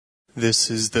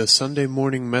This is the Sunday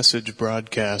morning message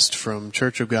broadcast from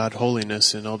Church of God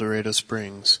Holiness in El Dorado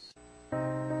Springs.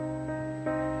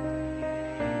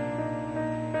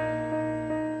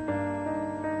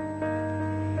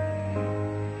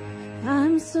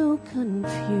 I'm so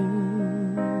confused.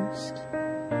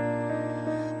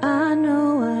 I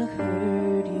know I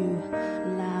heard you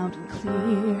loud and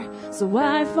clear, so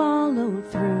I followed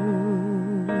through.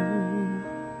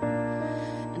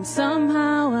 And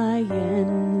somehow I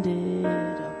ended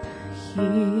up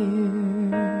here.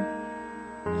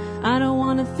 I don't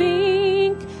want to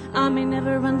think, I may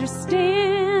never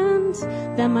understand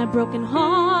that my broken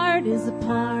heart is a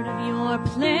part of your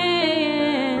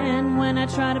plan. When I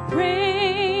try to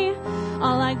pray,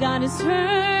 all I got is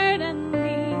hurt and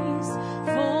these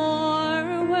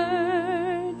 4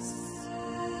 words.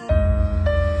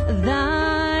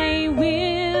 Thy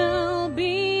will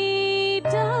be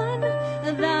done.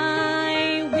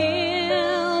 Thy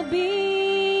will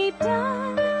be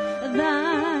done.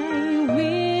 Thy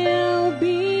will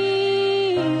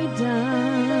be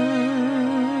done.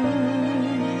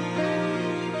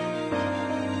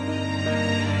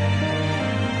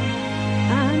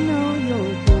 I know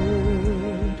you're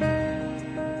good,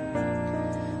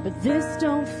 but this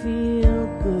don't feel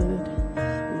good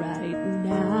right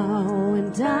now.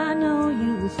 And I know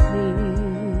you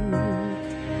think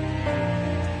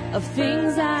of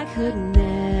things I could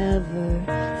never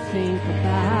think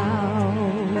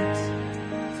about.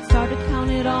 Start to count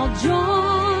it all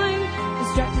joy,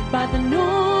 distracted by the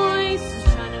noise, just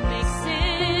trying to make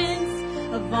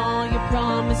sense of all your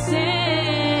promises.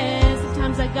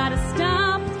 Sometimes I gotta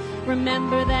stop,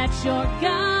 remember that you're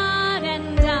God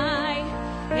and I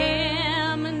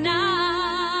am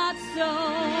not so.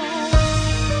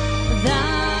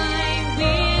 Thy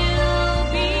will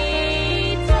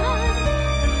be done.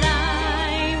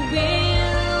 Thy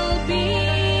will be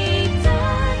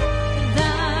done.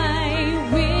 Thy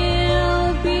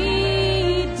will be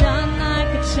done.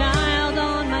 Like a child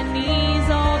on my knees,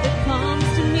 all that comes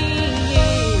to me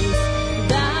is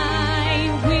Thy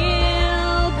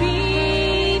will be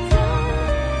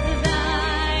done.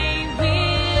 Thy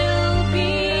will be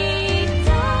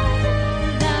done.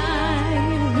 Thy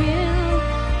will.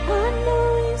 I know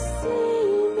you see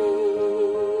me.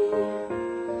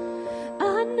 I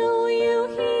know you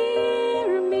hear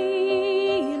me,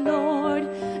 Lord.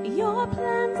 Your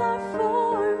plans are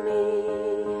for me.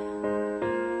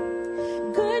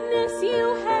 Goodness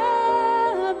you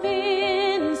have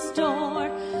in store.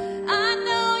 I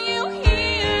know you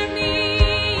hear me.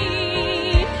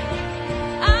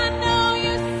 I know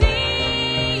you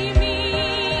see me,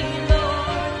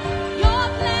 Lord. Your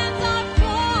plans are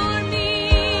for me.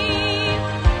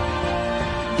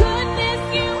 Goodness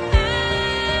you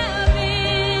have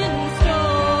in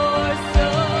store. So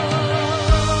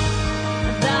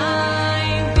Thy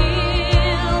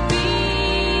will be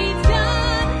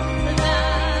done.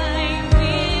 Thy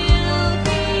will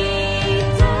be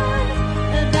done.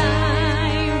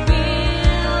 Thy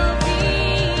will be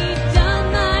done.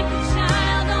 Like a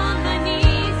child on my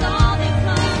knees, all that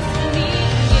comes to me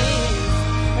is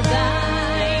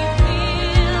Thy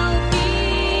will be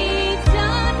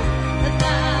done.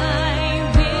 Thy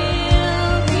will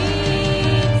be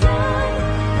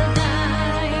done.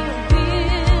 Thy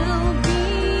will be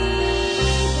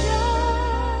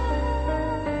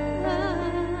done.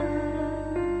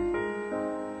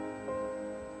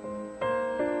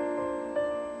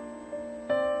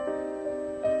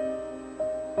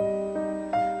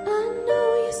 I know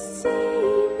you see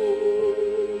me.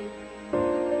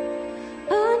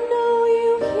 I know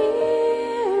you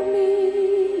hear me,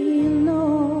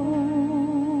 Lord.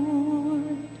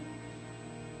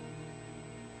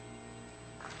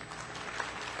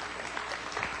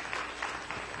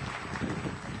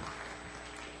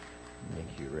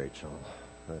 Thank you, Rachel.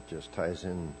 That just ties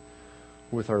in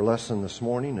with our lesson this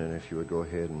morning. And if you would go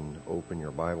ahead and open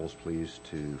your Bibles, please,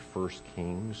 to 1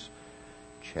 Kings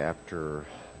chapter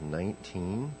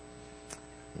 19.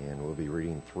 And we'll be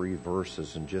reading 3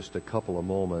 verses in just a couple of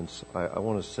moments. I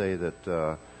want to say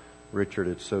that, Richard,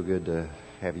 it's so good to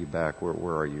have you back.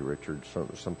 Where are you, Richard?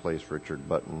 Someplace, Richard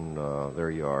Button.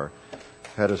 There you are.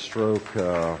 Had a stroke.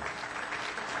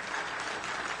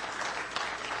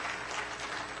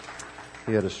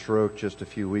 He had a stroke just a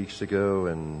few weeks ago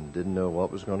and didn't know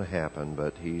what was going to happen,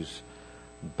 but he's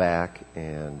back,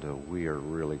 and we are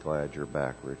really glad you're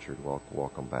back, Richard.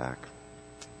 Welcome back.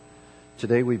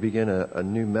 Today we begin a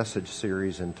new message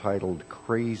series entitled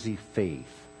Crazy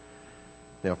Faith.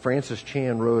 Now, Francis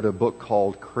Chan wrote a book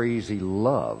called Crazy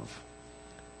Love,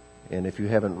 And if you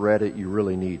haven't read it, you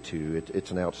really need to.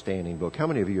 It's an outstanding book. How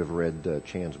many of you have read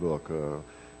Chan's book,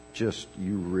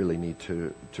 you really need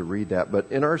to read that.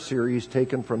 But in our series,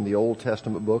 taken from the Old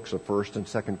Testament books of 1st and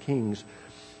 2nd Kings,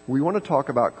 we want to talk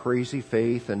about crazy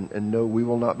faith, and no, we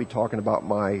will not be talking about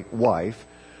my wife.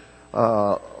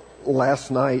 Last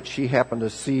night, she happened to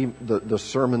see the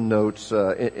sermon notes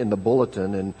in the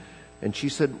bulletin, and she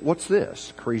said, "What's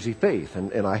this? Crazy faith?"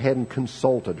 And I hadn't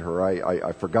consulted her.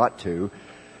 I forgot to.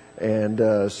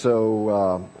 And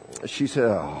so she said,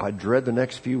 I dread the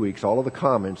next few weeks, all of the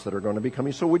comments that are going to be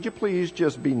coming. So would you please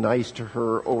just be nice to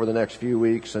her over the next few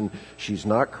weeks? And she's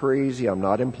not crazy. I'm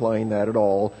not implying that at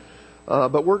all.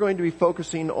 But we're going to be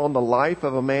focusing on the life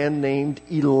of a man named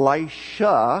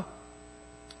Elisha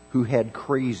who had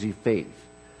crazy faith.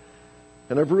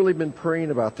 And I've really been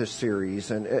praying about this series.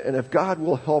 And if God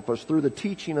will help us through the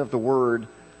teaching of the Word,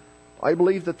 I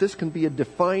believe that this can be a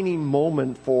defining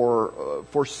moment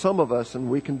for some of us, and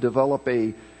we can develop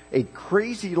a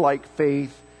crazy-like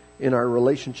faith in our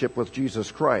relationship with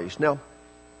Jesus Christ. Now,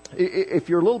 if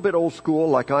you're a little bit old school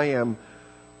like I am,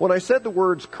 when I said the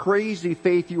words crazy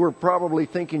faith, you were probably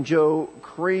thinking, Joe,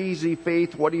 crazy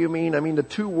faith, what do you mean? I mean, the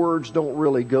two words don't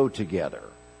really go together.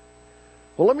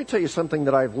 Well, let me tell you something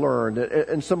that I've learned,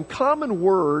 and some common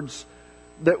words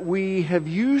that we have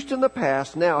used in the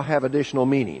past now have additional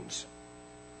meanings.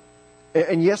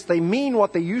 And yes, they mean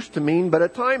what they used to mean, but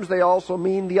at times they also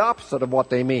mean the opposite of what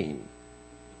they mean.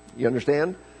 You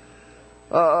understand?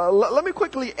 Let me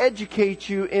quickly educate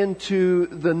you into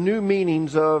the new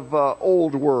meanings of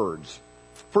old words.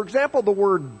 For example, the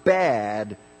word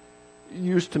bad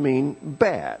used to mean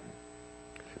bad.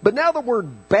 But now the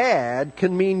word bad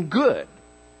can mean good.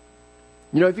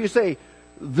 You know, if you say,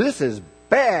 this is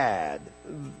bad,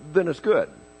 then it's good.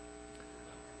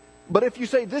 But if you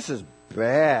say, this is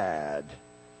bad,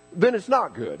 then it's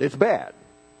not good. It's bad.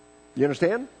 You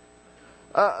understand?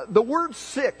 The word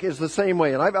sick is the same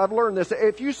way, and I've learned this.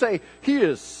 If you say, he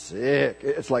is sick,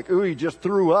 it's like, ooh, he just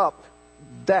threw up.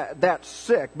 That's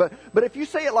sick. But if you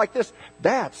say it like this,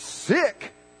 that's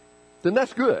sick, then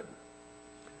that's good.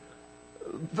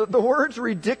 The words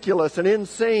ridiculous and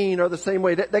insane are the same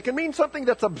way. They can mean something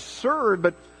that's absurd,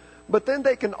 but then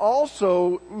they can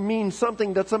also mean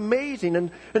something that's amazing.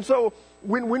 And so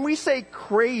when we say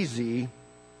crazy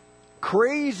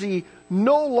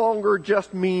no longer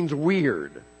just means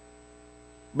weird.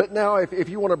 But now if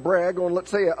you want to brag on,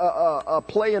 let's say, a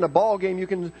play in a ball game, you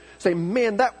can say,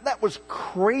 man, that was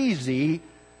crazy,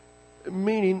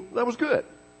 meaning that was good.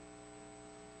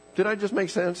 Did I just make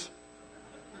sense?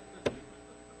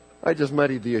 I just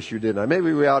muddied the issue, didn't I?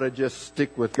 Maybe we ought to just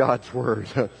stick with God's Word.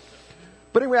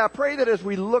 But anyway, I pray that as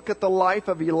we look at the life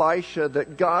of Elisha,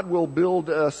 that God will build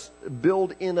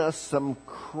in us some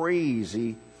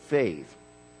crazy faith.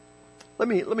 Let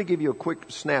me give you a quick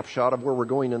snapshot of where we're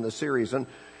going in the series, and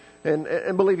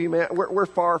believe me, man, we're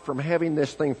far from having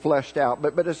this thing fleshed out,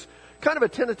 but it's kind of a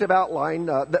tentative outline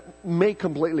that may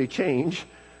completely change.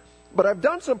 But I've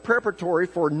done some preparatory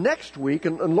for next week,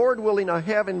 and Lord willing, I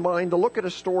have in mind to look at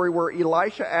a story where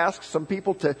Elisha asks some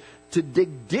people to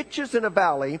dig ditches in a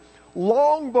valley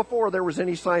long before there was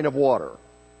any sign of water.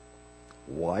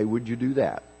 Why would you do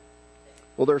that?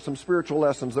 Well, there are some spiritual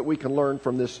lessons that we can learn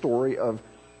from this story of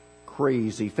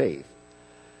crazy faith.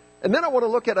 And then I want to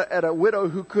look at a widow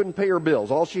who couldn't pay her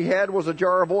bills. All she had was a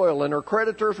jar of oil, and her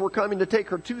creditors were coming to take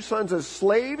her 2 sons as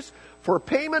slaves for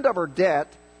payment of her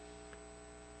debt.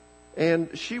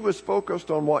 And she was focused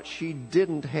on what she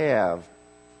didn't have.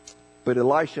 But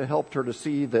Elisha helped her to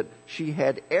see that she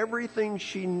had everything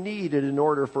she needed in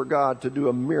order for God to do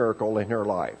a miracle in her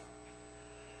life.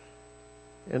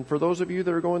 And for those of you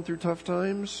that are going through tough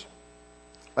times,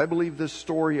 I believe this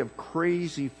story of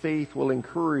crazy faith will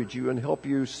encourage you and help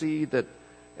you see that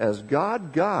as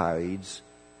God guides,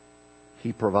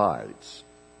 He provides.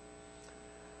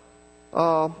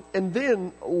 And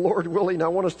then, Lord willing, I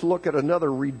want us to look at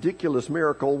another ridiculous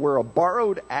miracle where a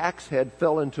borrowed axe head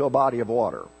fell into a body of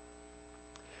water.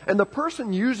 And the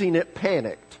person using it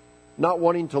panicked, not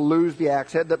wanting to lose the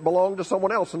axe head that belonged to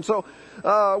someone else. And so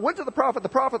went to the prophet. The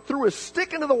prophet threw a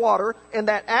stick into the water, and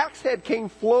that axe head came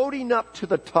floating up to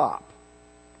the top.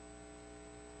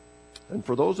 And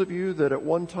for those of you that at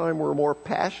one time were more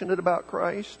passionate about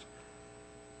Christ,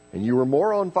 and you were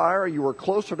more on fire, you were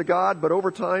closer to God, but over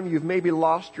time you've maybe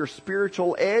lost your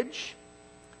spiritual edge,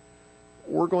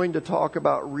 we're going to talk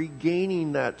about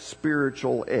regaining that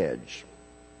spiritual edge.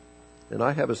 And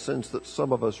I have a sense that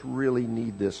some of us really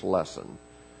need this lesson.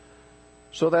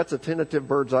 So that's a tentative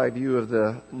bird's eye view of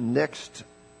the next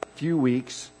few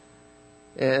weeks.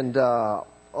 And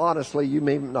honestly, you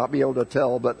may not be able to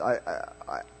tell, but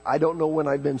I don't know when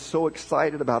I've been so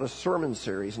excited about a sermon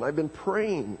series. And I've been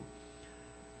praying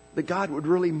that God would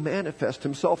really manifest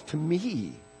himself to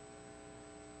me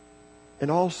and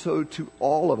also to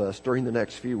all of us during the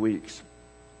next few weeks.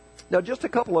 Now, just a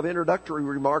couple of introductory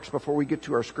remarks before we get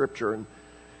to our scripture. And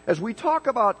as we talk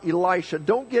about Elisha,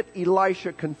 don't get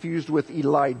Elisha confused with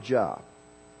Elijah.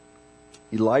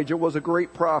 Elijah was a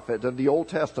great prophet of the Old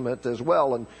Testament as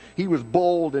well, and he was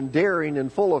bold and daring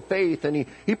and full of faith, and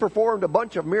he performed a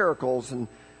bunch of miracles. And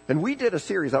we did a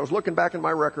series, I was looking back in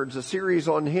my records, a series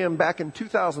on him back in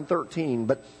 2013.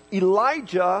 But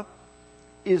Elijah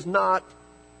is not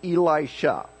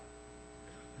Elisha.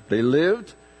 They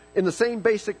lived in the same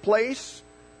basic place,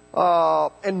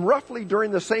 and roughly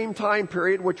during the same time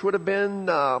period, which would have been,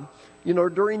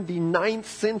 during the 9th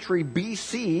century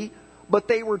BC, but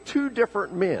they were two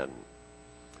different men.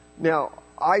 Now,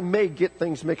 I may get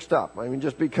things mixed up. I mean,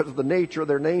 just because of the nature of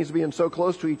their names being so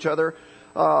close to each other.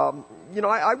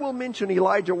 I will mention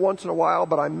Elijah once in a while,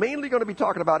 but I'm mainly going to be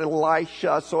talking about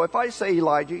Elisha. So if I say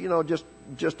Elijah,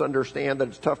 just understand that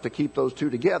it's tough to keep those two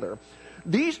together.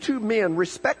 These two men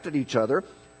respected each other.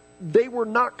 They were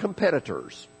not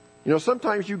competitors.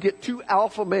 Sometimes you get two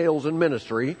alpha males in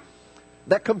ministry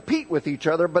that compete with each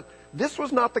other, but this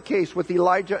was not the case with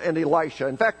Elijah and Elisha.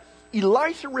 In fact,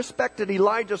 Elisha respected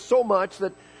Elijah so much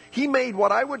that he made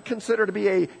what I would consider to be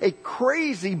a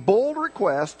crazy, bold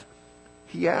request.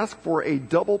 He asked for a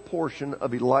double portion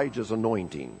of Elijah's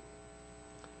anointing.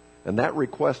 And that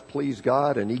request pleased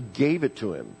God, and he gave it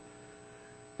to him.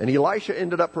 And Elisha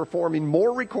ended up performing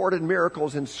more recorded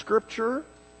miracles in Scripture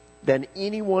than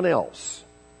anyone else,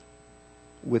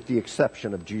 with the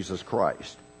exception of Jesus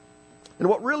Christ. And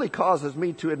what really causes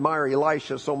me to admire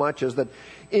Elisha so much is that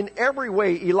in every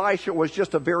way, Elisha was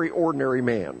just a very ordinary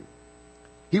man.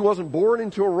 He wasn't born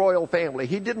into a royal family.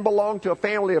 He didn't belong to a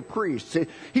family of priests.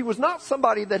 He was not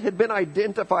somebody that had been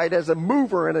identified as a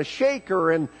mover and a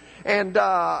shaker and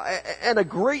a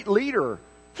great leader.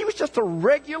 He was just a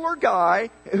regular guy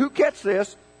who, catch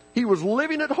this, he was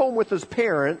living at home with his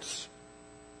parents.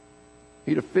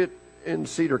 He'd have fit in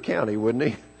Cedar County, wouldn't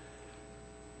he?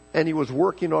 And he was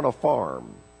working on a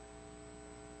farm.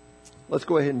 Let's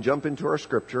go ahead and jump into our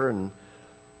scripture, and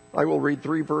I will read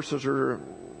three verses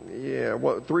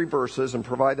and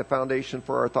provide the foundation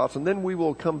for our thoughts, and then we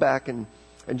will come back and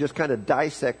just kind of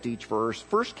dissect each verse.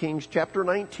 1 Kings chapter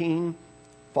 19.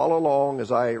 Follow along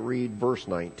as I read verse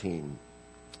 19.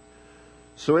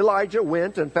 So Elijah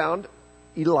went and found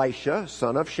Elisha,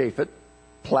 son of Shaphat,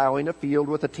 plowing a field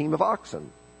with a team of oxen.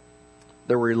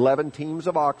 There were 11 teams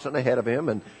of oxen ahead of him,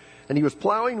 and he was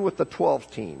plowing with the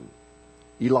 12th team.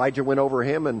 Elijah went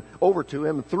over to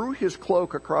him, threw his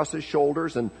cloak across his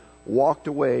shoulders, and walked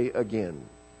away again.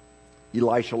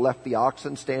 Elisha left the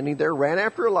oxen standing there, ran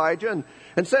after Elijah,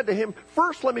 and said to him,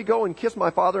 "First let me go and kiss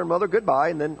my father and mother goodbye,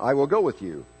 and then I will go with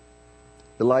you."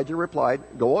 Elijah replied,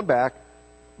 "Go on back,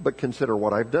 but consider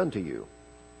what I've done to you."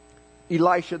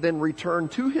 Elisha then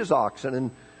returned to his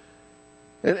oxen,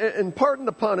 and pardon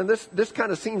the pun, and this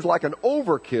kind of seems like an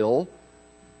overkill,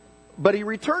 but he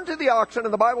returned to the oxen,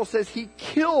 and the Bible says he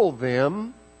killed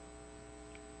them,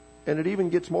 and it even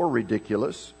gets more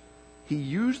ridiculous. He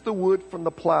used the wood from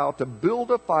the plow to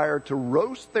build a fire to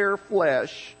roast their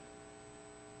flesh.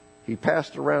 He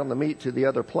passed around the meat to the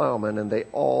other plowmen, and they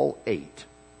all ate.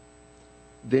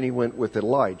 Then he went with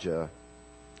Elijah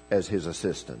as his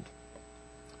assistant.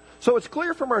 So it's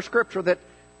clear from our scripture that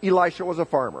Elisha was a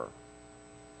farmer.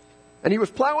 And he was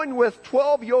plowing with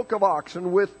 12 yoke of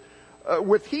oxen,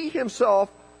 with he himself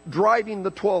driving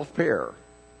the 12th pair,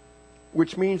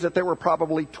 which means that there were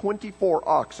probably 24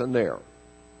 oxen there.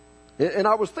 And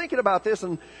I was thinking about this,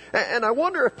 and I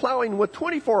wonder if plowing with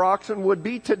 24 oxen would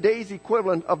be today's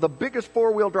equivalent of the biggest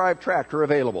four-wheel drive tractor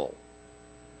available.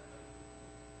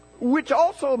 Which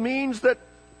also means that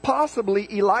possibly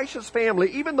Elisha's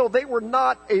family, even though they were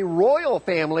not a royal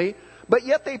family, but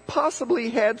yet they possibly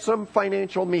had some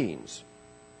financial means.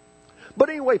 But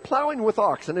anyway, plowing with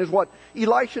oxen is what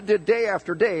Elisha did day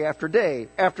after day after day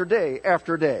after day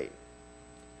after day.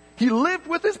 He lived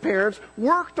with his parents,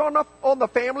 worked on the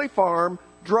family farm,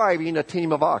 driving a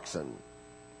team of oxen.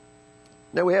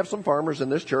 Now, we have some farmers in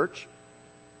this church,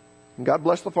 and God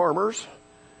bless the farmers.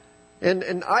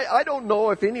 And I don't know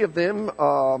if any of them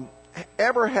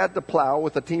ever had to plow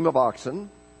with a team of oxen.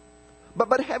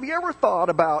 But have you ever thought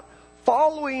about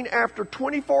following after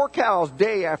 24 cows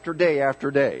day after day after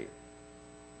day?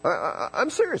 I'm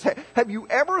serious. Have you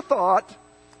ever thought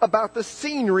about the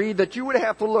scenery that you would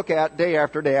have to look at day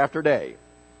after day after day?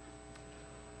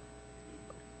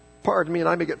 Pardon me, and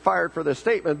I may get fired for this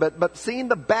statement, but seeing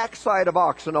the backside of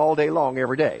oxen all day long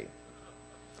every day.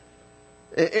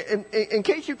 In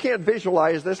case you can't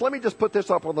visualize this, let me just put this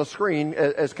up on the screen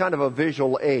as kind of a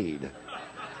visual aid.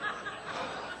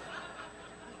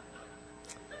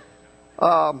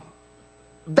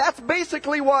 That's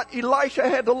basically what Elisha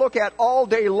had to look at all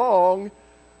day long,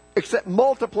 except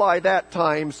multiply that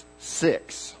times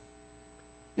 6.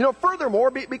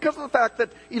 Furthermore, because of the fact that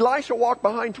Elisha walked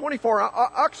behind 24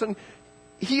 oxen,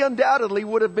 he undoubtedly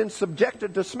would have been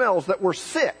subjected to smells that were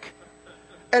sick,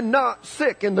 and not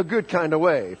sick in the good kind of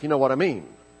way, if you know what I mean.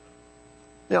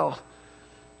 Now,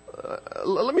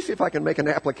 let me see if I can make an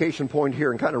application point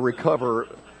here and kind of recover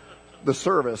the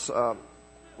service.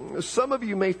 Some of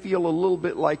you may feel a little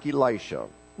bit like Elisha.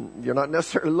 You're not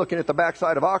necessarily looking at the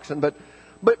backside of oxen,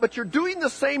 but you're doing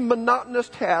the same monotonous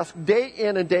task day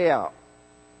in and day out.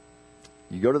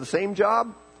 You go to the same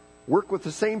job, work with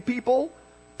the same people,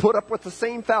 put up with the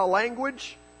same foul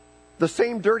language, the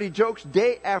same dirty jokes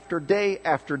day after day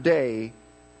after day.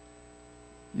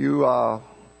 You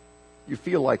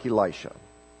feel like Elisha.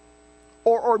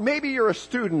 Or maybe you're a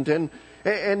student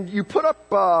and you put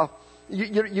up,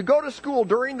 you go to school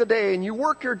during the day and you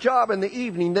work your job in the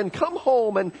evening, then come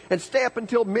home and stay up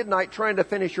until midnight trying to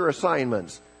finish your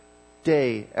assignments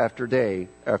day after day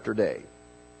after day.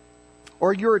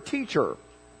 Or you're a teacher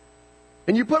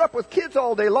and you put up with kids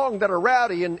all day long that are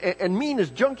rowdy and mean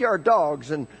as junkyard dogs,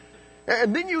 and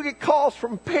then you get calls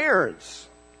from parents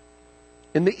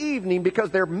in the evening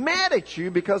because they're mad at you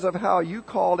because of how you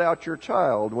called out your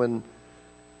child when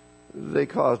they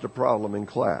caused a problem in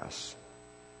class.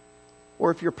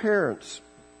 Or if you're parents,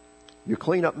 you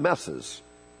clean up messes,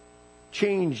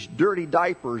 change dirty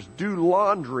diapers, do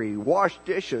laundry, wash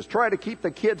dishes, try to keep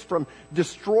the kids from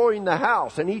destroying the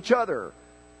house and each other.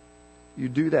 You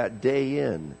do that day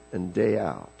in and day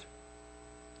out.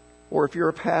 Or if you're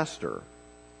a pastor,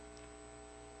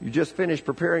 you just finished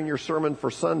preparing your sermon for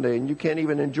Sunday and you can't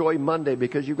even enjoy Monday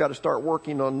because you've got to start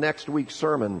working on next week's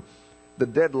sermon. The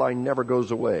deadline never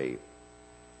goes away.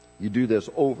 You do this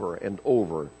over and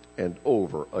over and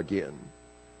over again.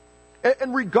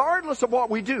 And regardless of what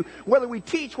we do, whether we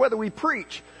teach, whether we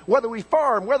preach, whether we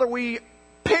farm, whether we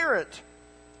parent,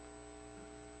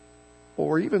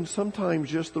 or even sometimes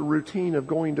just the routine of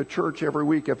going to church every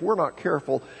week, if we're not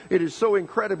careful, it is so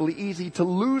incredibly easy to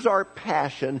lose our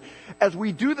passion as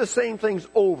we do the same things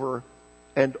over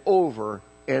and over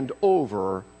and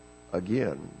over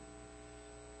again.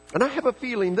 And I have a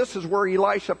feeling this is where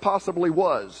Elisha possibly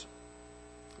was.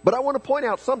 But I want to point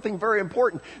out something very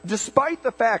important. Despite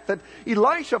the fact that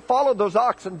Elisha followed those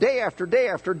oxen day after day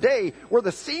after day, where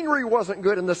the scenery wasn't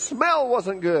good and the smell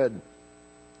wasn't good,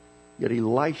 yet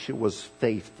Elisha was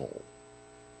faithful.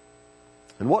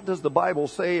 And what does the Bible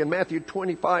say in Matthew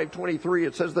 25:23?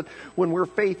 It says that when we're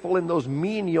faithful in those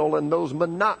menial and those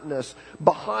monotonous,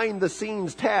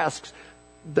 behind-the-scenes tasks,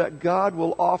 that God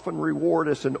will often reward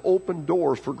us and open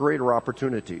doors for greater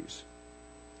opportunities.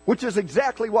 Which is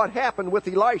exactly what happened with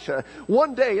Elisha.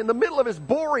 One day, in the middle of his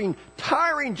boring,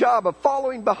 tiring job of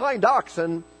following behind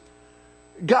oxen,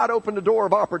 God opened a door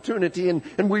of opportunity. And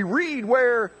we read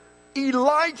where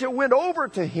Elijah went over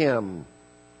to him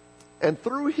and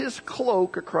threw his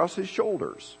cloak across his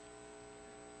shoulders.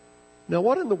 Now,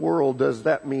 what in the world does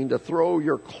that mean, to throw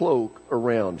your cloak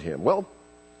around him? Well,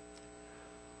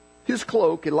 his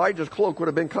cloak, Elijah's cloak, would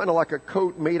have been kind of like a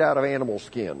coat made out of animal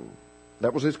skin.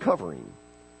 That was his covering.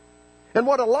 And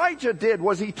what Elijah did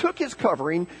was he took his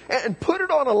covering and put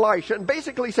it on Elisha and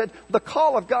basically said, the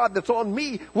call of God that's on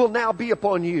me will now be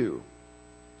upon you.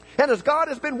 And as God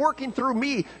has been working through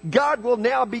me, God will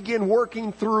now begin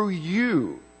working through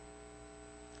you.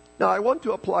 Now, I want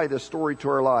to apply this story to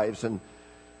our lives and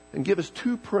give us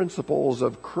two principles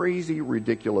of crazy,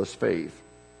 ridiculous faith.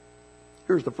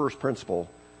 Here's the first principle.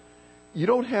 You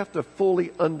don't have to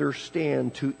fully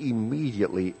understand to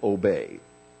immediately obey.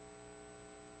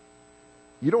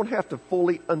 You don't have to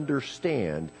fully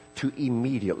understand to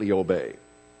immediately obey.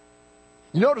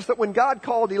 You notice that when God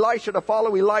called Elisha to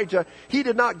follow Elijah, he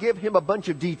did not give him a bunch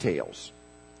of details.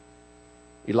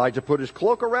 Elijah put his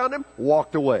cloak around him,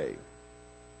 walked away.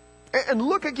 And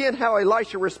look again how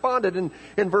Elisha responded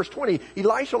in verse 20.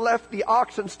 Elisha left the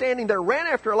oxen standing there, ran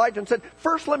after Elijah and said,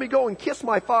 first let me go and kiss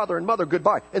my father and mother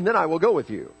goodbye, and then I will go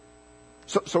with you.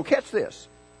 So catch this.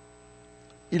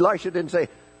 Elisha didn't say,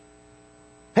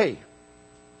 hey,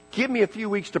 give me a few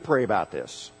weeks to pray about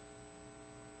this.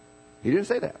 He didn't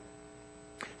say that.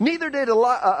 Neither did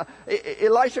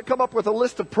Elisha come up with a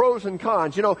list of pros and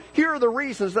cons. You know, here are the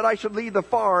reasons that I should leave the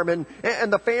farm and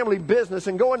the family business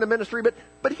and go into ministry,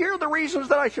 but here are the reasons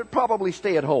that I should probably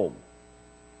stay at home.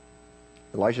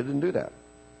 Elisha didn't do that.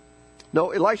 No,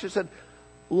 Elisha said,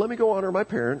 let me go honor my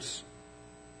parents.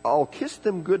 I'll kiss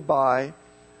them goodbye,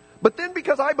 But then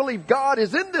because I believe God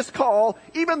is in this call,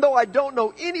 even though I don't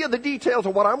know any of the details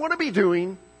of what I'm going to be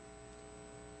doing,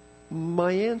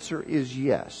 my answer is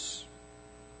yes.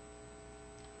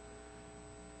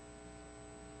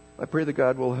 I pray that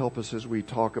God will help us as we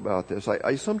talk about this.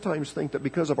 I sometimes think that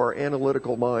because of our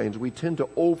analytical minds, we tend to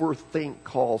overthink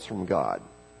calls from God.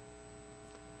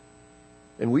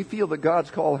 And we feel that God's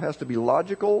call has to be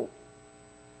logical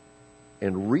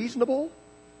and reasonable,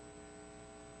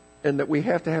 and that we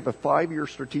have to have a 5-year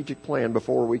strategic plan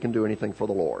before we can do anything for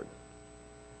the Lord.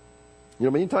 You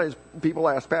know, many times people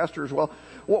ask pastors, well,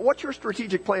 what's your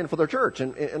strategic plan for the church?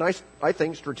 And I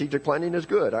think strategic planning is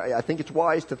good. I think it's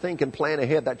wise to think and plan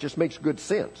ahead. That just makes good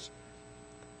sense.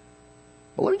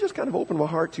 But let me just kind of open my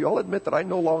heart to you. I'll admit that I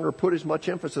no longer put as much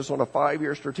emphasis on a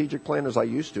 5-year strategic plan as I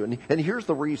used to. And here's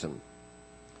the reason.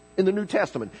 In the New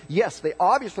Testament, yes, they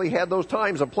obviously had those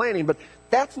times of planning, but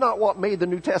that's not what made the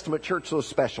New Testament church so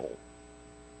special.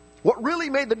 What really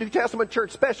made the New Testament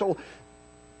church special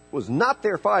was not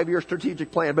their 5-year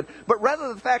strategic plan, but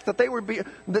rather the fact that they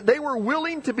were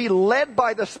willing to be led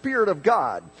by the Spirit of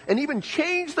God and even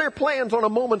change their plans on a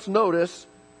moment's notice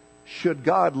should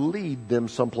God lead them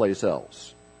someplace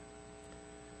else.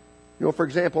 You know, for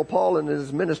example, Paul and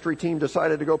his ministry team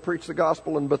decided to go preach the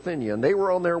gospel in Bithynia, and they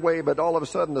were on their way, but all of a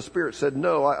sudden the Spirit said,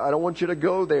 no, I don't want you to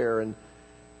go there. And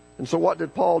so what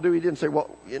did Paul do? He didn't say,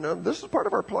 well, you know, this is part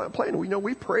of our plan. We know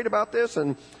we prayed about this,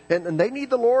 and they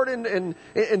need the Lord in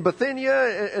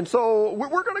Bithynia, and so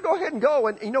we're going to go ahead and go.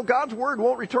 And, you know, God's word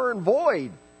won't return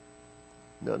void.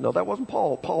 No, that wasn't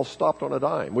Paul. Paul stopped on a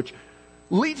dime, which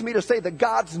leads me to say that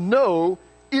God's no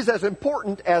is as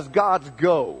important as God's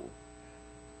go.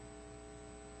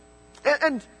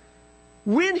 And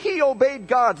when he obeyed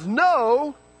God's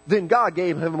no, then God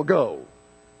gave him a go,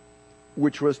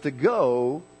 which was to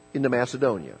go into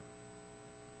Macedonia.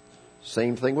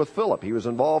 Same thing with Philip. He was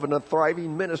involved in a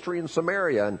thriving ministry in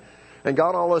Samaria, and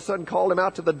God all of a sudden called him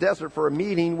out to the desert for a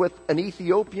meeting with an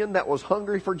Ethiopian that was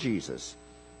hungry for Jesus.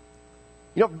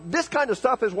 You know, this kind of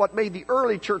stuff is what made the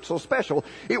early church so special.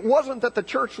 It wasn't that the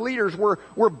church leaders were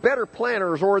better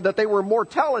planners or that they were more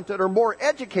talented or more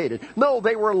educated. No,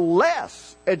 they were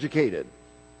less educated.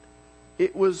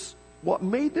 It was what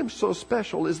made them so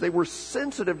special is they were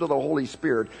sensitive to the Holy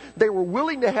Spirit. They were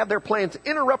willing to have their plans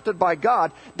interrupted by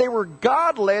God. They were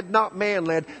God-led, not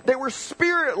man-led. They were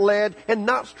Spirit-led and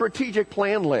not strategic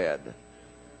plan-led.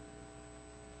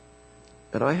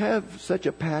 And I have such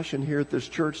a passion here at this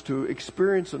church to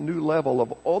experience a new level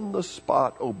of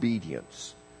on-the-spot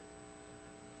obedience.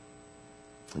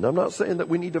 And I'm not saying that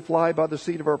we need to fly by the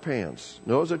seat of our pants.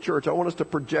 No, as a church, I want us to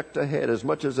project ahead as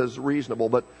much as is reasonable.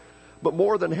 But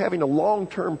more than having a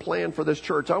long-term plan for this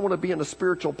church, I want to be in a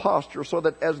spiritual posture so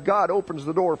that as God opens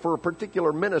the door for a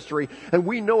particular ministry and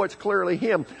we know it's clearly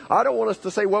Him, I don't want us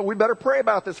to say, well, we better pray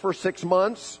about this for 6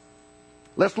 months.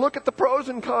 Let's look at the pros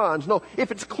and cons. No,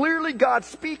 if it's clearly God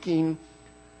speaking,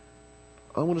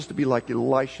 I want us to be like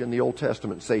Elisha in the Old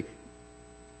Testament and say,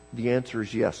 the answer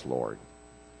is yes, Lord.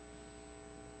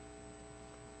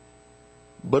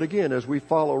 But again, as we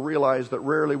follow, realize that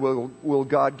rarely will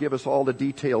God give us all the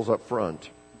details up front.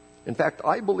 In fact,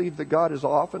 I believe that God is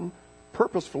often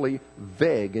purposefully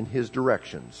vague in His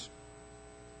directions.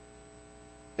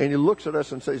 And He looks at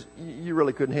us and says, you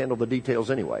really couldn't handle the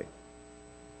details anyway.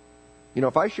 You know,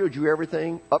 if I showed you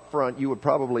everything up front, you would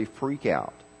probably freak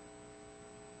out.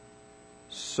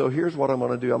 So here's what I'm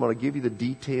going to do. I'm going to give you the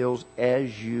details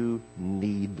as you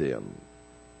need them.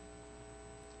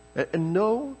 And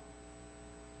no,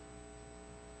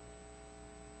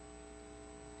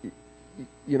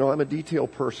 you know, I'm a detail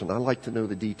person. I like to know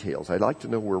the details. I like to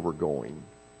know where we're going.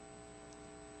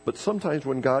 But sometimes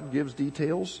when God gives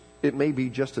details, it may be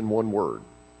just in one word.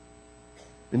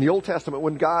 In the Old Testament,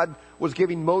 when God was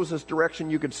giving Moses direction,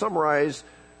 you could summarize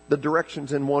the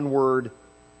directions in one word: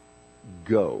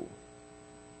 go.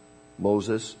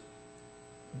 Moses,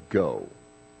 go.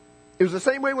 It was the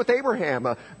same way with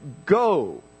Abraham.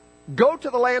 Go. Go to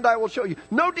the land I will show you.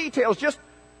 No details, just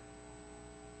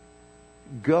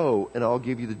go, and I'll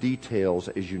give you the details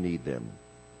as you need them.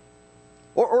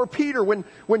 Or Peter, when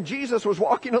Jesus was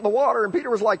walking on the water, and Peter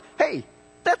was like, hey,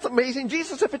 that's amazing.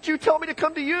 Jesus, if it's you, tell me to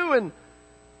come to you.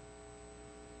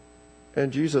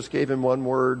 And Jesus gave him one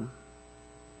word: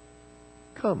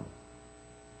 come.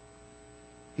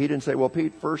 He didn't say, well,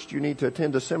 Pete, first you need to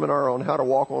attend a seminar on how to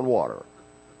walk on water.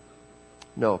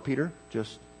 No, Peter,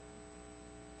 just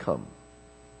come.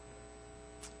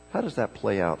 How does that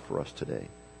play out for us today?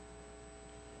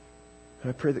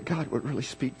 I pray that God would really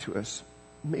speak to us.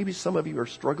 Maybe some of you are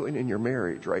struggling in your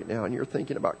marriage right now, and you're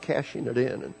thinking about cashing it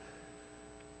in. And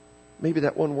maybe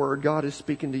that one word God is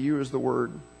speaking to you is the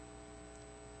word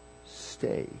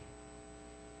stay.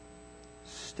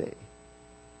 Stay.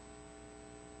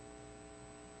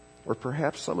 Or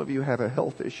perhaps some of you have a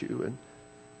health issue,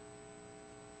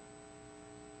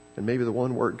 and maybe the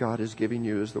one word God is giving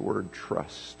you is the word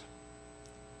trust.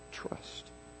 Trust.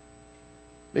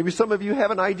 Maybe some of you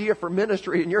have an idea for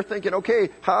ministry and you're thinking, okay,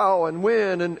 how and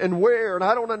when and where, and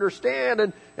I don't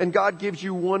understand. And God gives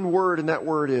you one word, and that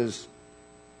word is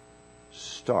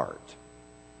start.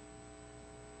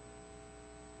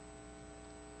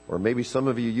 Or maybe some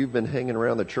of you, you've been hanging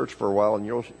around the church for a while and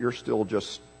you're still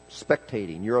just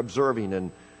spectating, you're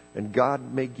observing, and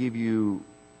God may give you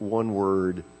one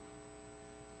word,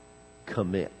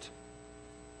 commit.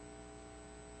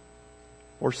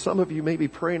 Or some of you may be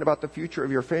praying about the future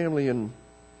of your family and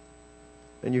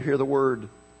you hear the word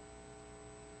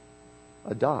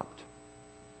adopt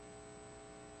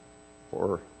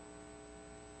or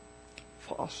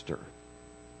foster.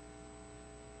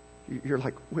 You're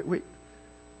like, wait.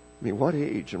 I mean, what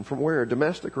age and from where?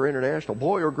 Domestic or international?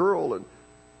 Boy or girl? And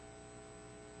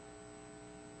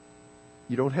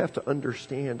you don't have to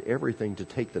understand everything to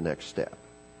take the next step.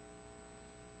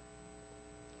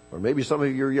 Or maybe some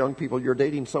of you are young people, you're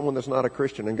dating someone that's not a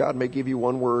Christian, and God may give you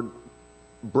one word,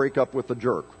 break up with the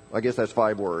jerk. I guess that's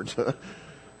 5 words.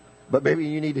 But maybe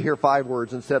you need to hear 5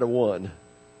 words instead of 1.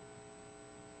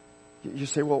 You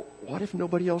say, well, what if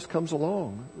nobody else comes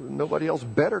along? Nobody else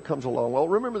better comes along. Well,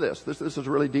 remember this. This is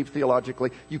really deep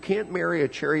theologically. You can't marry a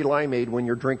cherry limeade when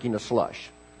you're drinking a slush.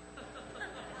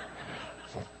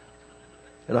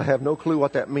 And I have no clue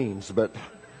what that means, but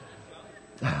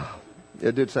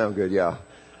it did sound good, yeah.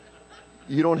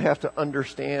 You don't have to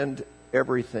understand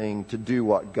everything to do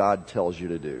what God tells you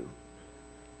to do.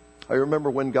 I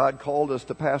remember when God called us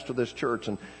to pastor this church,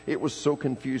 and it was so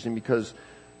confusing because,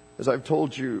 as I've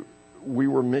told you, we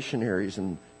were missionaries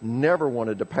and never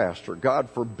wanted to pastor. God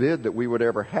forbid that we would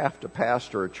ever have to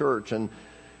pastor a church. And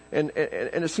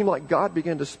it seemed like God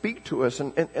began to speak to us.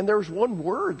 And there was one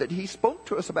word that He spoke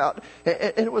to us about,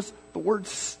 and it was the word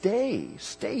stay.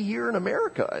 Stay here in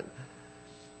America.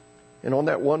 And on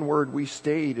that one word, we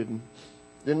stayed and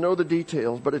didn't know the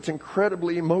details, but it's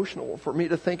incredibly emotional for me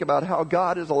to think about how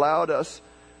God has allowed us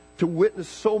to witness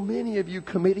so many of you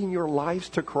committing your lives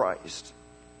to Christ.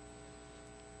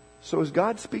 So as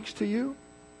God speaks to you,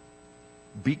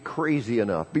 be crazy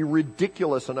enough, be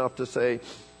ridiculous enough to say,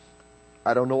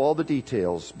 I don't know all the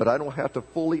details, but I don't have to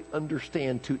fully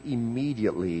understand to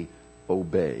immediately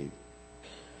obey.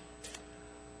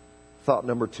 Thought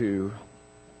number 2.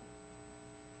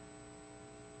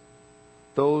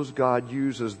 Those God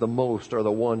uses the most are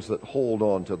the ones that hold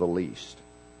on to the least.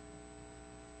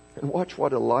 And watch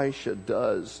what Elisha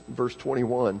does. Verse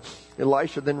 21.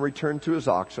 Elisha then returned to his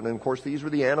oxen. And of course, these were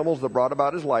the animals that brought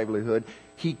about his livelihood.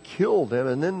 He killed them.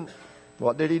 And then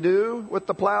what did he do with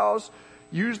the plows?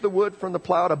 Used the wood from the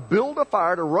plow to build a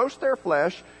fire to roast their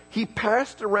flesh. He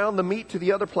passed around the meat to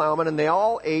the other plowmen, and they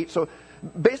all ate. So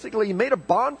basically, he made a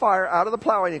bonfire out of the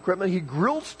plowing equipment. He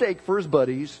grilled steak for his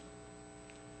buddies.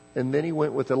 And then he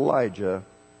went with Elijah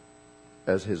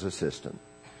as his assistant.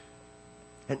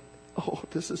 And, oh,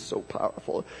 this is so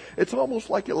powerful. It's almost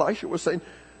like Elisha was saying,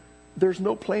 there's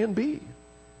no plan B.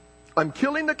 I'm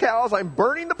killing the cows. I'm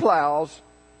burning the plows.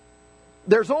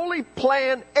 There's only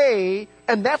plan A,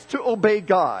 and that's to obey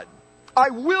God. I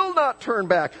will not turn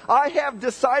back. I have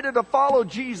decided to follow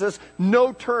Jesus.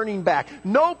 No turning back.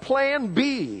 No plan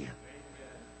B.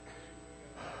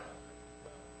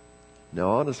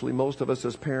 Now, honestly, most of us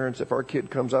as parents, if our kid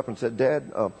comes up and said,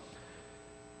 Dad,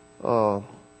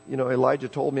 Elijah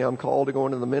told me I'm called to go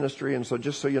into the ministry, and so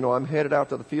just so you know, I'm headed out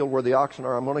to the field where the oxen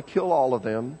are. I'm going to kill all of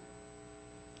them,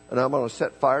 and I'm going to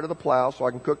set fire to the plow so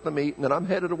I can cook the meat, and then I'm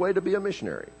headed away to be a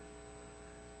missionary.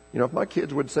 You know, if my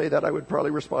kids would say that, I would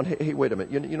probably respond, hey, wait a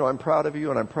minute. You know, I'm proud of you,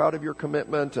 and I'm proud of your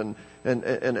commitment, and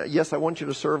yes, I want you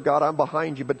to serve God. I'm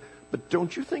behind you, but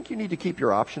don't you think you need to keep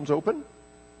your options open?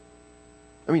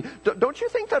 I mean, don't you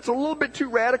think that's a little bit too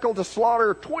radical to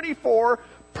slaughter 24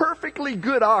 perfectly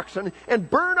good oxen and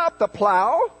burn up the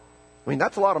plow? I mean,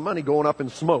 that's a lot of money going up in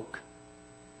smoke.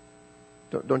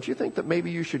 Don't you think that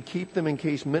maybe you should keep them in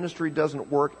case ministry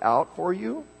doesn't work out for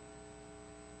you?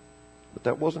 But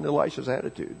that wasn't Elisha's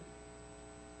attitude.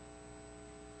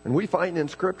 And we find in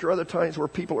Scripture other times where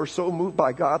people are so moved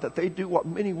by God that they do what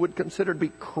many would consider to be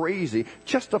crazy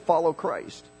just to follow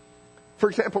Christ. For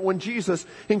example, when Jesus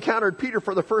encountered Peter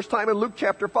for the first time in Luke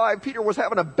chapter 5, Peter was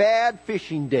having a bad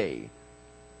fishing day.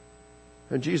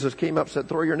 And Jesus came up and said,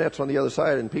 throw your nets on the other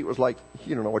side. And Pete was like,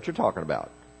 you don't know what you're talking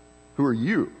about. Who are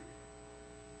you?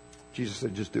 Jesus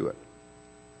said, just do it.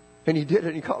 And he did it,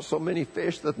 and he caught so many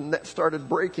fish that the net started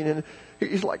breaking. And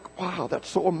he's like, wow, that's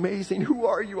so amazing. Who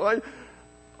are you?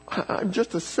 I'm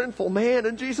just a sinful man.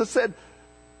 And Jesus said,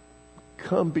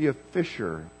 come be a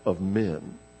fisher of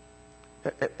men.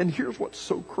 And here's what's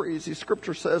so crazy.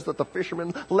 Scripture says that the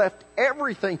fishermen left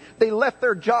everything. They left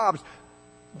their jobs.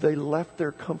 They left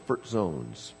their comfort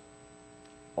zones,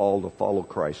 all to follow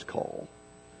Christ's call.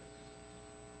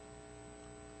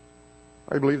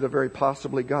 I believe that very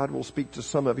possibly God will speak to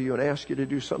some of you and ask you to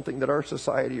do something that our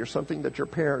society or something that your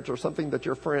parents or something that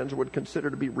your friends would consider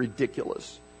to be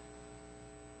ridiculous.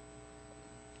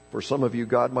 For some of you,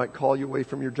 God might call you away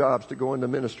from your jobs to go into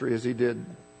ministry as He did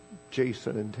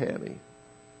Jason and Tammy.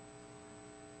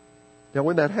 Now,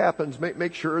 when that happens,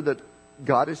 make sure that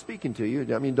God is speaking to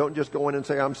you. I mean, don't just go in and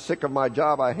say, I'm sick of my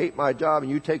job, I hate my job,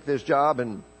 and you take this job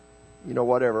and,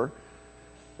 whatever.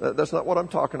 That's not what I'm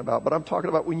talking about. But I'm talking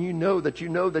about when you know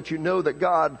that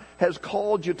God has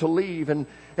called you to leave and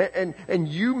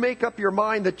you make up your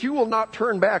mind that you will not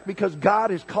turn back because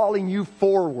God is calling you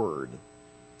forward.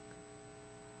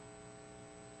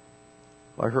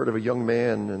 I heard of a young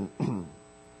man, and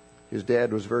his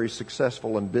dad was very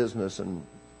successful in business, and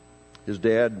his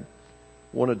dad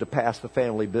wanted to pass the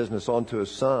family business on to his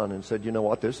son and said, you know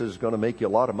what, this is going to make you a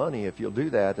lot of money if you'll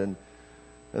do that. And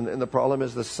the problem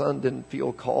is the son didn't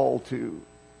feel called to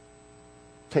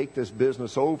take this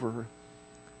business over,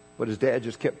 but his dad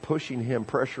just kept pushing him,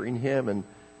 pressuring him, and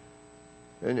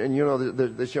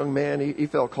this young man, he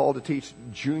felt called to teach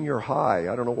junior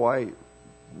high. I don't know why.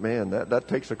 Man, that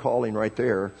takes a calling right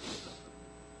there.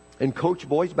 And coach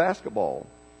boys basketball.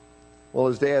 Well,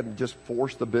 his dad just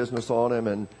forced the business on him,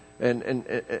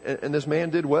 and this man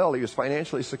did well. He was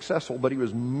financially successful, but he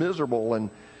was miserable. And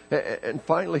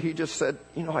finally, he just said,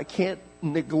 I can't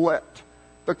neglect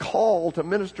the call to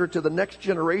minister to the next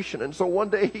generation. And so one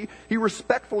day he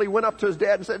respectfully went up to his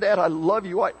dad and said, Dad, I love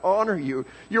you. I honor you.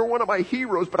 You're one of my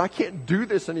heroes, but I can't do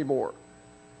this anymore.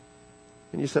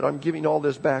 And he said, I'm giving all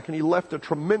this back. And he left a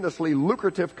tremendously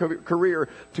lucrative career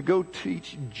to go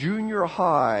teach junior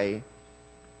high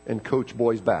and coach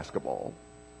boys basketball.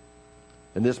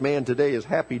 And this man today is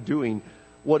happy doing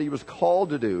what he was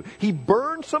called to do. He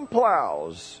burned some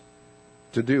plows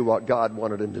to do what God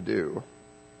wanted him to do.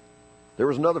 There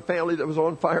was another family that was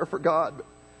on fire for God.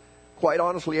 Quite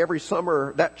honestly, every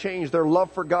summer that changed. Their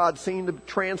love for God seemed to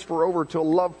transfer over to a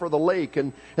love for the lake.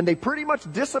 And they pretty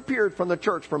much disappeared from the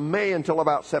church from May until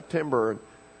about September. And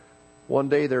one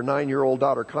day their 9-year-old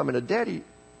daughter commented, Daddy,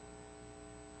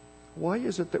 why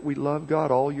is it that we love God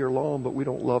all year long, but we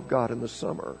don't love God in the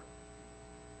summer?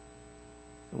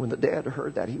 And when the dad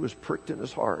heard that, he was pricked in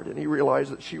his heart, and he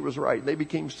realized that she was right. They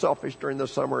became selfish during the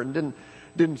summer and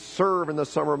didn't serve in the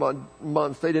summer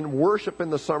months. They didn't worship in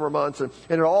the summer months. And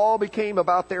it all became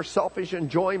about their selfish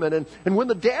enjoyment. And when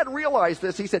the dad realized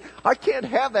this, he said, I can't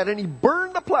have that. And he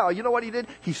burned the plow. You know what he did?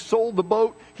 He sold the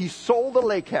boat. He sold the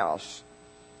lake house.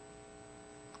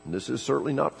 And this is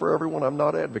certainly not for everyone. I'm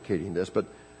not advocating this, but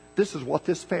this is what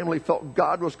this family felt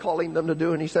God was calling them to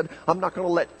do. And he said, I'm not going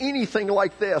to let anything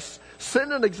like this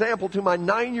send an example to my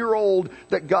 9-year-old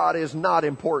that God is not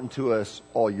important to us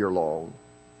all year long.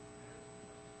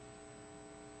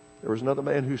 There was another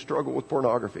man who struggled with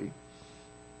pornography.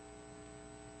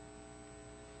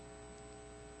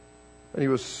 And he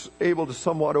was able to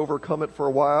somewhat overcome it for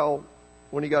a while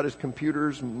when he got his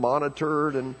computers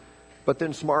monitored. But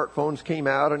then smartphones came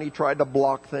out and he tried to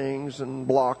block things,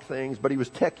 but he was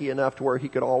techie enough to where he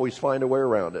could always find a way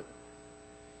around it.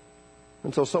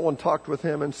 And so someone talked with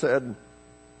him and said,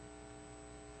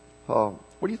 what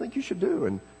do you think you should do?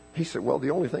 And he said, well,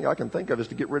 the only thing I can think of is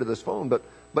to get rid of this phone. But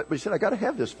he said, I got to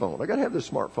have this phone. I got to have this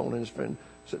smartphone. And his friend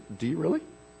said, do you really?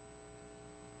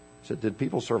 He said, did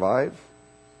people survive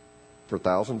for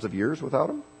thousands of years without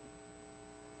him?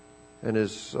 And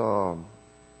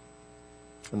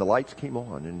and the lights came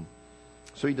on. And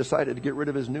so he decided to get rid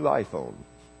of his new iPhone.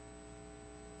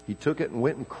 He took it and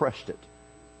went and crushed it,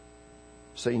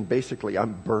 saying basically,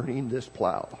 I'm burning this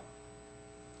plow.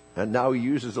 And now he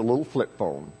uses a little flip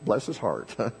phone. Bless his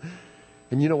heart.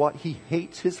 And you know what? He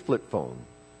hates his flip phone,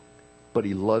 but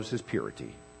he loves his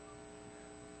purity.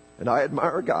 And I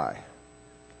admire a guy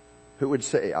who would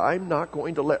say, I'm not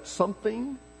going to let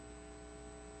something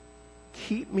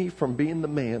keep me from being the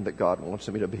man that God wants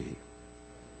me to be.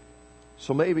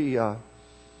 So maybe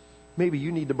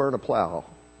you need to burn a plow.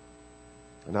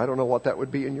 And I don't know what that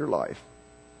would be in your life.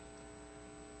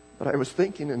 But I was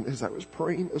thinking, and as I was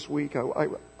praying this week,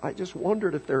 I just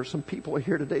wondered if there are some people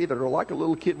here today that are like a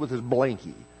little kid with his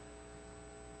blankie.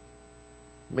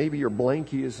 Maybe your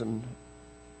blankie is an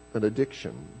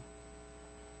addiction,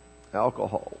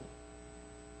 alcohol,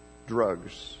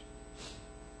 drugs,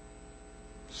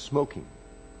 smoking,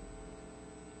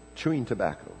 chewing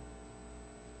tobacco.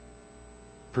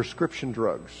 prescription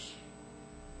drugs.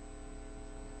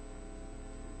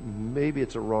 Maybe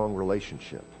it's a wrong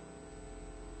relationship.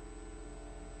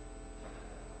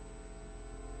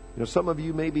 You know, some of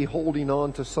you may be holding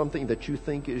on to something that you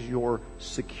think is your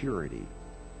security.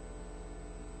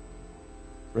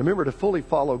 Remember, to fully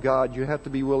follow God, you have to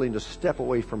be willing to step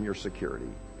away from your security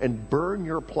and burn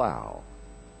your plow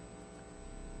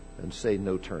and say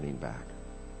no turning back.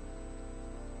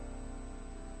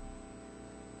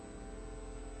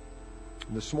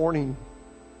 This morning,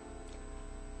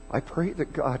 I pray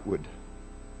that God would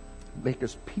make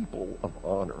us people of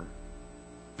honor,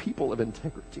 people of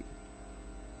integrity.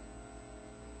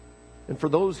 And for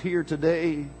those here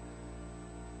today,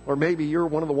 or maybe you're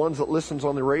one of the ones that listens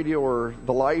on the radio or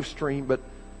the live stream, but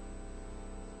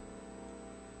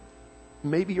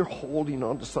maybe you're holding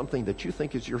on to something that you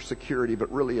think is your security, but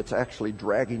really it's actually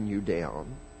dragging you down.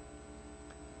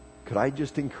 Could I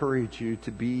just encourage you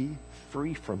to be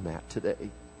free from that today?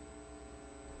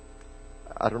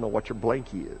 I don't know what your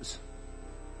blankie is.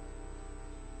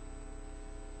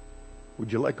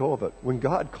 Would you let go of it? When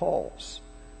God calls,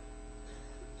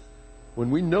 when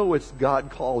we know it's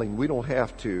God calling, we don't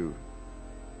have to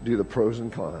do the pros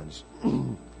and cons.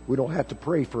 We don't have to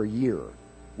pray for a year.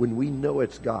 When we know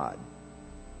it's God,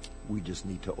 we just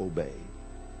need to obey.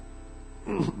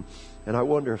 And I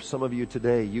wonder if some of you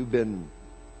today, you've been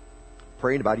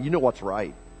praying about it. You know what's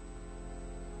right.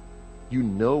 You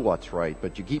know what's right,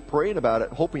 but you keep praying about it,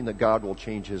 hoping that God will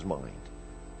change His mind.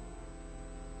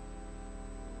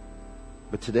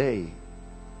 But today,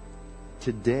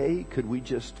 could we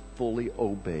just fully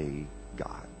obey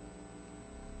God?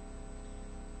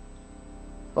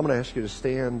 I'm going to ask you to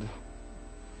stand.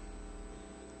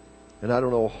 And I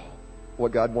don't know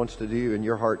what God wants to do in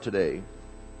your heart today.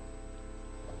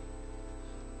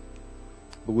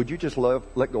 But would you just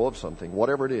let go of something,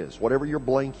 whatever it is, whatever your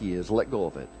blankie is, let go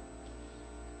of it.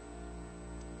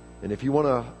 And if you want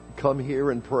to come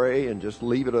here and pray and just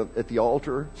leave it at the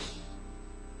altar,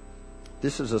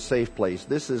 this is a safe place.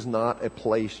 This is not a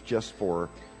place just for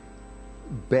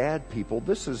bad people.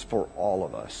 This is for all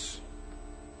of us.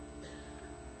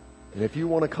 And if you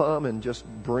want to come and just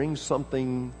bring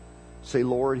something, say,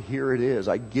 Lord, here it is.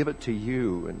 I give it to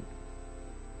you. And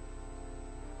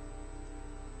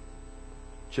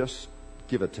just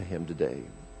give it to Him today.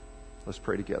 Let's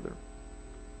pray together.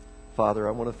 Father,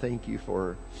 I want to thank you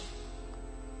for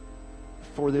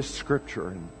this scripture.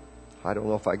 And I don't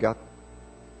know if I got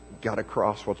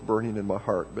across what's burning in my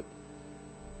heart, but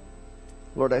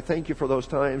Lord, I thank you for those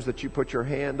times that you put your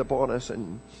hand upon us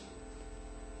and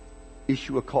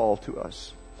issue a call to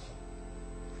us.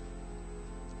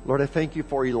 Lord, I thank you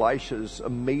for Elisha's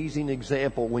amazing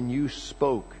example. When you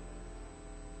spoke,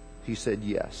 he said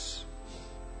yes.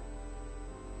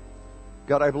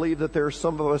 God, I believe that there are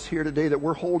some of us here today that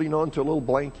we're holding on to a little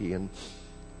blankie, and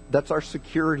that's our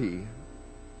security.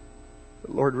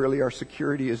 But Lord, really our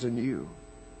security is in you.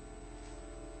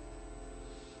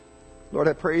 Lord,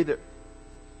 I pray that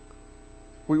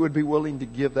we would be willing to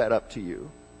give that up to you.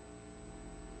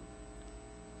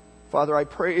 Father, I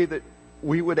pray that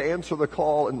we would answer the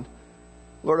call. And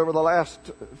Lord, over the last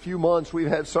few months, we've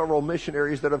had several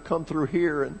missionaries that have come through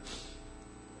here. And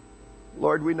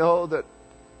Lord, we know that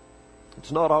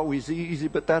it's not always easy,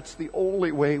 but that's the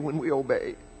only way when we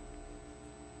obey.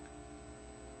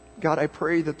 God, I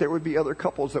pray that there would be other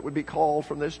couples that would be called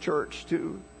from this church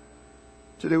to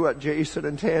do what Jason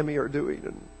and Tammy are doing,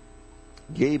 and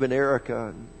Gabe and Erica,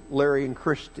 and Larry and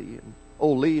Christy, and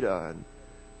Olita, and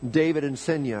David and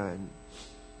Senya, and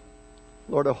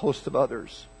Lord, a host of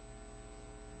others.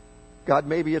 God,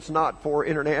 maybe it's not for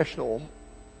international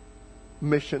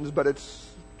missions, but it's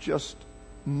just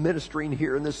ministering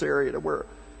here in this area to where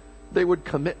they would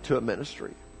commit to a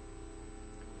ministry.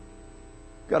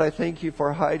 God, I thank you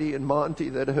for Heidi and Monty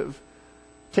that have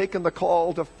taken the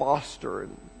call to foster.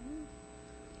 And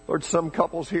Lord, some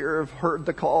couples here have heard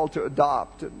the call to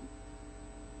adopt. And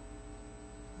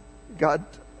God,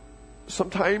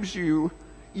 sometimes you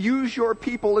use your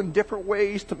people in different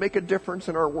ways to make a difference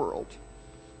in our world.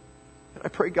 And I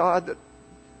pray, God, that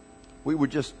we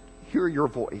would just hear your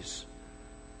voice.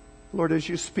 Lord, as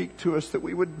you speak to us, that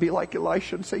we would be like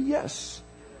Elisha and say, yes.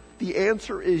 The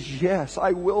answer is yes.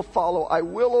 I will follow. I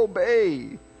will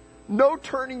obey. No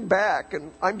turning back.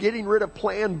 And I'm getting rid of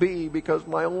plan B because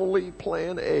my only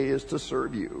plan A is to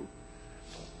serve you.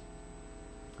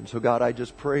 And so, God, I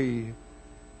just pray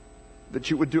that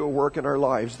you would do a work in our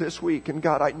lives this week. And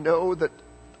God, I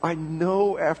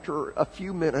know after a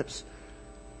few minutes,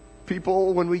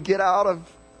 people, when we get out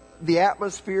of the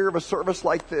atmosphere of a service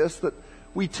like this, that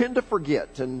we tend to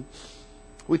forget. And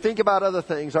We think about other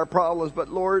things, our problems, but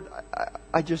Lord,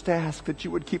 I just ask that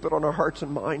you would keep it on our hearts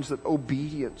and minds, that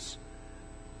obedience,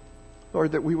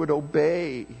 Lord, that we would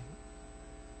obey.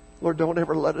 Lord, don't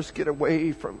ever let us get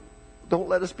away from, don't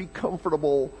let us be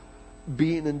comfortable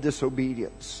being in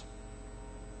disobedience.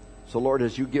 So Lord,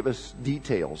 as you give us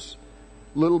details,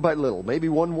 little by little, maybe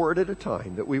one word at a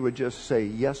time, that we would just say,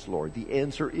 yes, Lord, the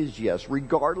answer is yes.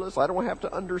 Regardless, I don't have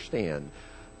to understand,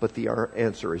 but the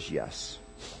answer is yes.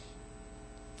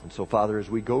 And so, Father, as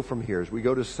we go from here, as we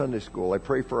go to Sunday school, I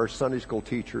pray for our Sunday school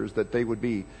teachers that they would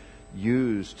be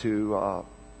used to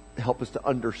help us to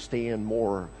understand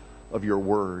more of your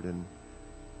word. And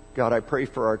God, I pray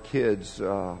for our kids,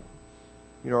 our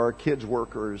kids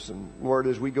workers. And Lord,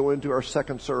 as we go into our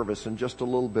second service in just a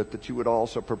little bit, that you would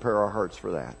also prepare our hearts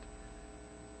for that.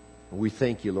 And we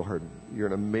thank you, Lord. You're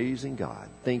an amazing God.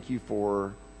 Thank you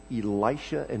for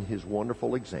Elisha and his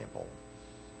wonderful example.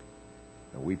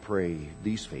 And we pray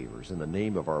these favors in the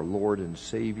name of our Lord and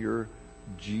Savior,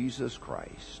 Jesus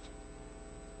Christ.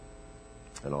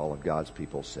 And all of God's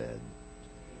people said,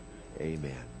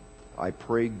 amen. I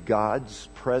pray God's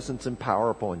presence and power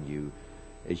upon you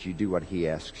as you do what he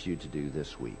asks you to do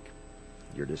this week.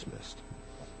 You're dismissed.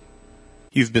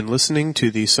 You've been listening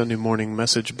to the Sunday morning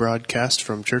message broadcast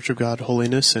from Church of God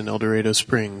Holiness in El Dorado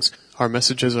Springs. Our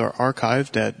messages are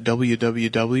archived at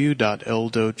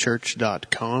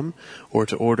www.eldochurch.com, or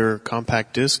to order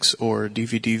compact discs or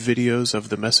DVD videos of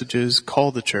the messages,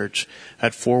 call the church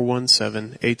at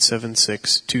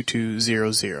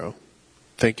 417-876-2200.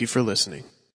 Thank you for listening.